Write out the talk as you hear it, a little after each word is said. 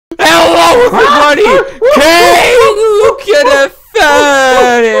the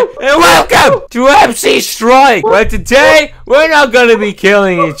fun! And welcome to MC Strike, where today we're not gonna be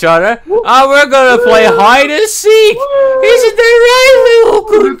killing each other, we're gonna play hide and seek! Isn't that right,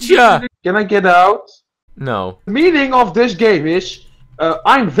 Luukjah? Can I get out? No. The meaning of this game is,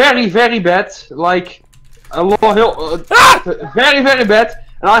 I'm very, very bad, like, very, very bad,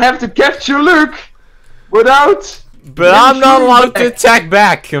 and I have to capture Luke without... But I'm not allowed to attack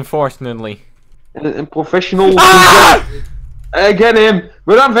back, unfortunately. And professional... get him,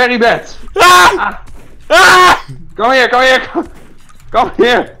 but I'm very bad. Come here, come here, come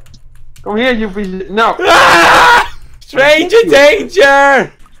here. Come here, you piece of... No. Stranger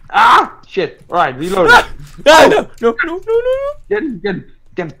danger! Shit. Right, reload. No. Get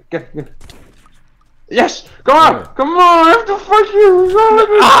him. Yes! Come on! Come on! I have to fight you!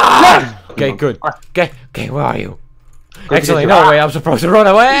 Yes! Okay, good. Okay, where are you? Actually, no way, I'm supposed to run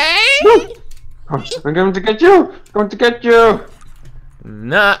away! I'm going to get you!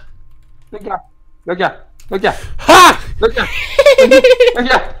 Nah. Look ya! Ha! Look ya!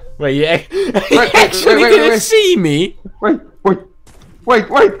 Wait, you actually didn't see me? Wait,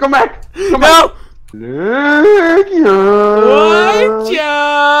 come back! No! Luukjah!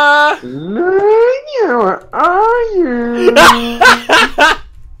 Luukjah, where are you?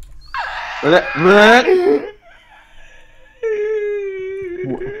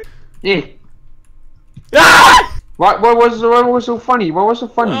 What was so funny? What was so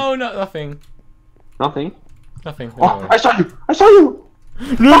funny? Oh, no, nothing. Nothing? Nothing. Oh, I saw you!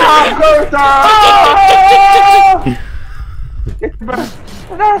 No!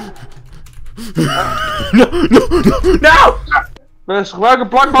 No! We gebruiken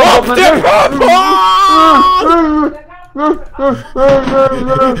plakband op mijn Run!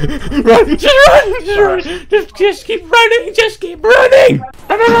 Just keep running! Just keep running!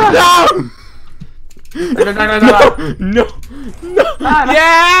 No!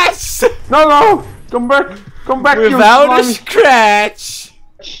 Yes! No! Come back! Without a scratch!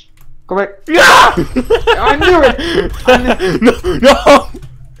 Come back! No! I knew it! No!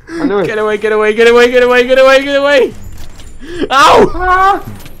 I knew it! Get away! Ow!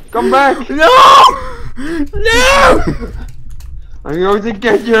 Come back! No! I'm going to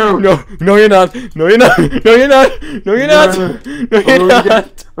get you! No, you're not! I'm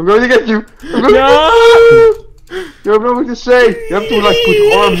going to get you! No! You have nothing to say! You have to like put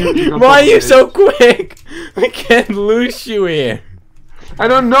arm music on. Why are you so quick? I can't lose you here. I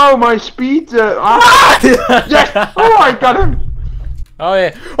don't know, my speed... Yes! Oh, I got him! Oh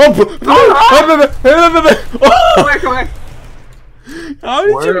yeah. Come back! How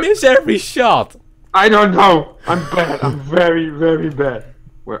did you miss every shot? I don't know. I'm bad. I'm very, very bad.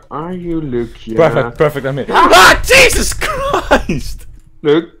 Where are you, Luukjah? Perfect. I'm here. Jesus Christ!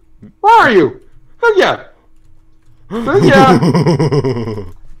 Luke, where are you? Luukjah!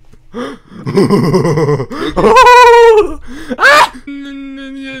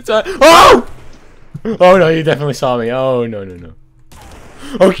 Oh no, you definitely saw me. Oh no.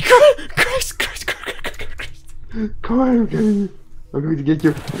 Oh Christ! Come on, I'm going to get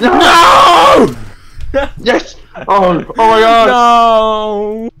you. No! Yes! Oh my god!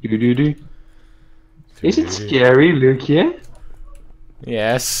 No! Is it scary, Luukjah?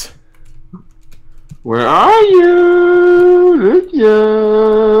 Yes. Where are you, Luukjah?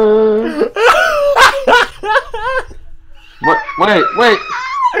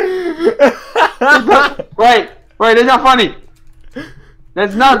 Wait, that's not funny.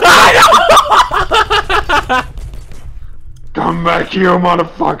 That's not. Come back here,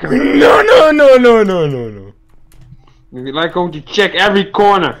 motherfucker! No. You're like going to check every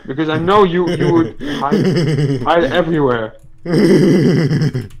corner because I know you would hide everywhere.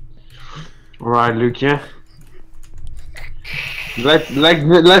 Alright, Luukjah.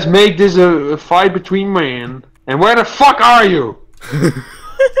 Let's make this a fight between men. And where the fuck are you?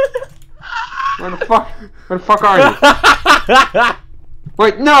 Where the fuck are you?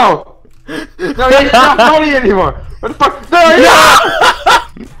 Wait, no! No, you're not funny anymore! What the fuck? No!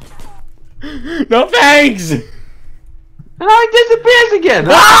 No thanks! And now it disappears again!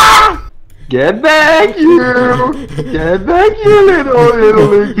 Get back, you! Get back, you little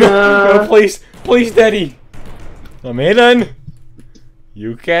Luukjah! No, please, Daddy! I'm hidden!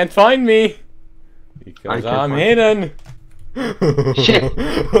 You can't find me! Because I'm hidden! Shit!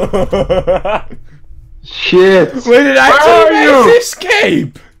 Shit! Where did I manage to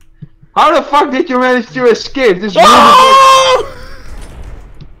escape? How the fuck did you manage to escape? This Get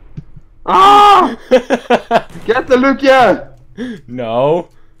the Luukjah! No.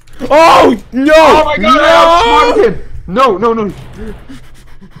 Oh no! Oh my god! I outsmarted him! No!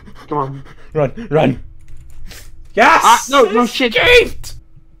 Come on! Run! Yes! No, shit. Escaped!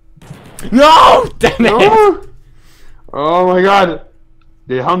 No! Damn it! No. Oh my god.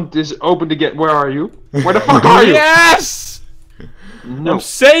 The hunt is open again. Where are you? Where the fuck are you? Yes! No. I'm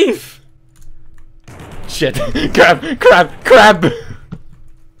safe! Shit. Crab!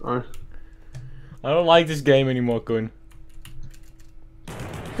 Uh, I don't like this game anymore, Koen.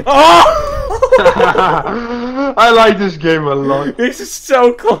 Oh! I like this game a lot. This is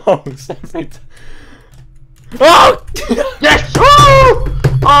so close. Oh! Yes! Oh!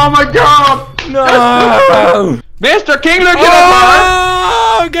 Oh my god! No! Mr. King, look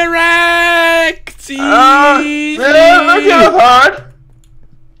Oh! Get wrecked! look at hard.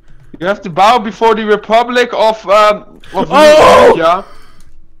 You have to bow before the Republic of Luukjah.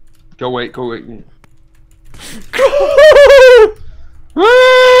 Go wait.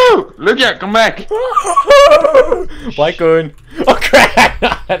 Woo! Luukjah, come back. Bye, Koen. Oh crap!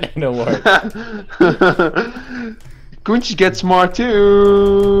 That didn't work. Koentjes get smart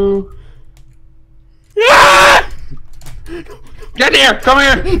too. Ah! Get here! Come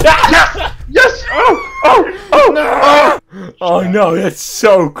here! Yes! Yes! Oh! Oh no, that's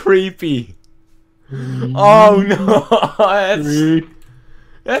so creepy. Oh no,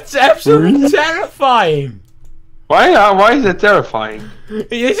 that's absolutely terrifying. Why is it terrifying?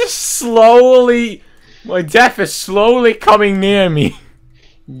 It's just slowly, my death is slowly coming near me.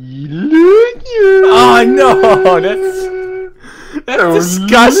 Oh no, that's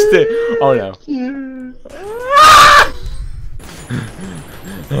disgusting. Oh no.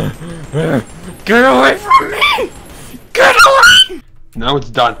 Get away from me! Get away! Now it's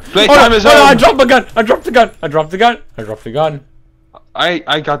done. Playtime is over. I dropped the gun! I dropped the gun!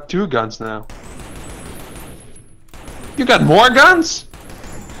 I got 2 guns now. You got more guns?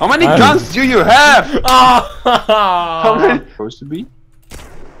 How many guns do you have? How many? Supposed to be?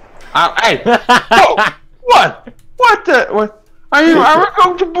 Hey! Whoa! What? What? Are you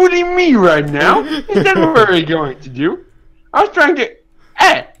going to bully me right now? Is that what we're going to do? I was trying to.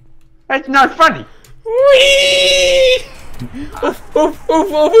 Hey! That's not funny. Whee!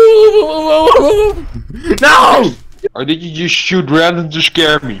 No! Or did you just shoot random to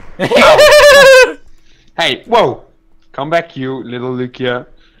scare me? Hey, whoa! Come back, you little Luukjah.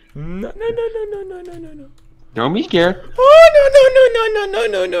 No. Don't be scared. Oh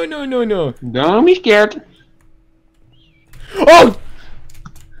no. Don't be scared. Oh!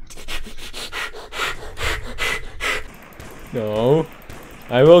 No.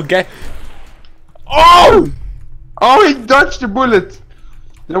 I will get. Oh! Oh, he dodged the bullet.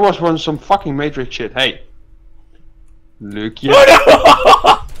 There was some fucking Matrix shit. Hey. Luukjah. Oh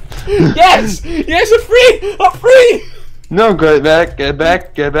no! Yes! Yes, I'm free! No, get back.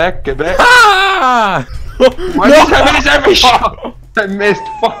 Ah! Why did I miss every shot? I missed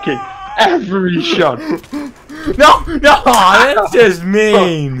fucking every shot. No, that's just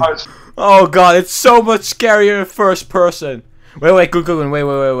mean. Oh god, it's so much scarier in first person. Wait, Google, wait.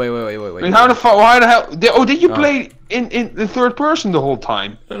 Wait, how the fuck? Why the hell? Did you play in the third person the whole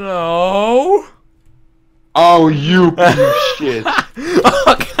time? No. Oh, you piece of shit.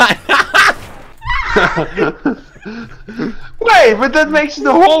 Oh god. Wait, but that makes it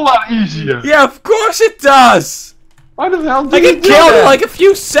a whole lot easier. Yeah, of course it does. Why the hell did I you get do killed in that? like a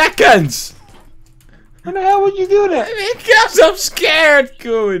few seconds. How the hell would you do that? Because I'm scared,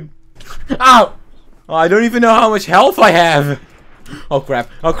 Koen. Ow. Oh, I don't even know how much health I have. Oh crap.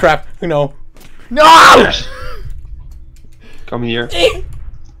 No. Yes. Come here.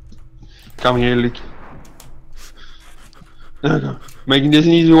 Come here, Luke. Okay. Making this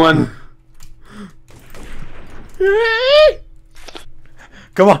an easy one.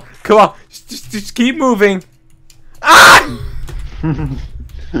 Come on. Just keep moving. Ah!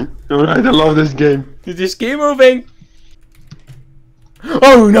 Alright, I love this game. Just keep moving.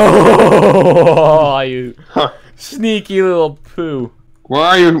 Oh no! You sneaky little poo. Where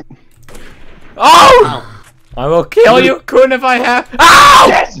are you? Oh! Ow. I will kill you, Koen, if I have. Ow!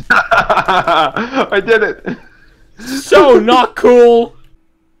 Yes! I did it. So not cool.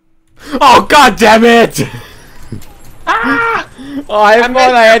 Oh god damn it! Ah! Oh, I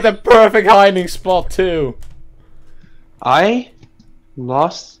thought I had the perfect hiding spot too. I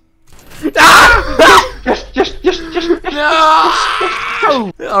lost. Ah! Just. No!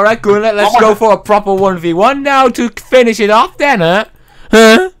 Alright, Koen, let's go for a proper 1v1 now to finish it off then, huh?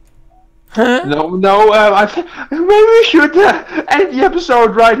 Huh? No, maybe we should end the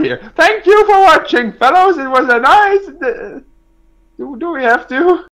episode right here. Thank you for watching, fellows. It was a nice. Do we have to?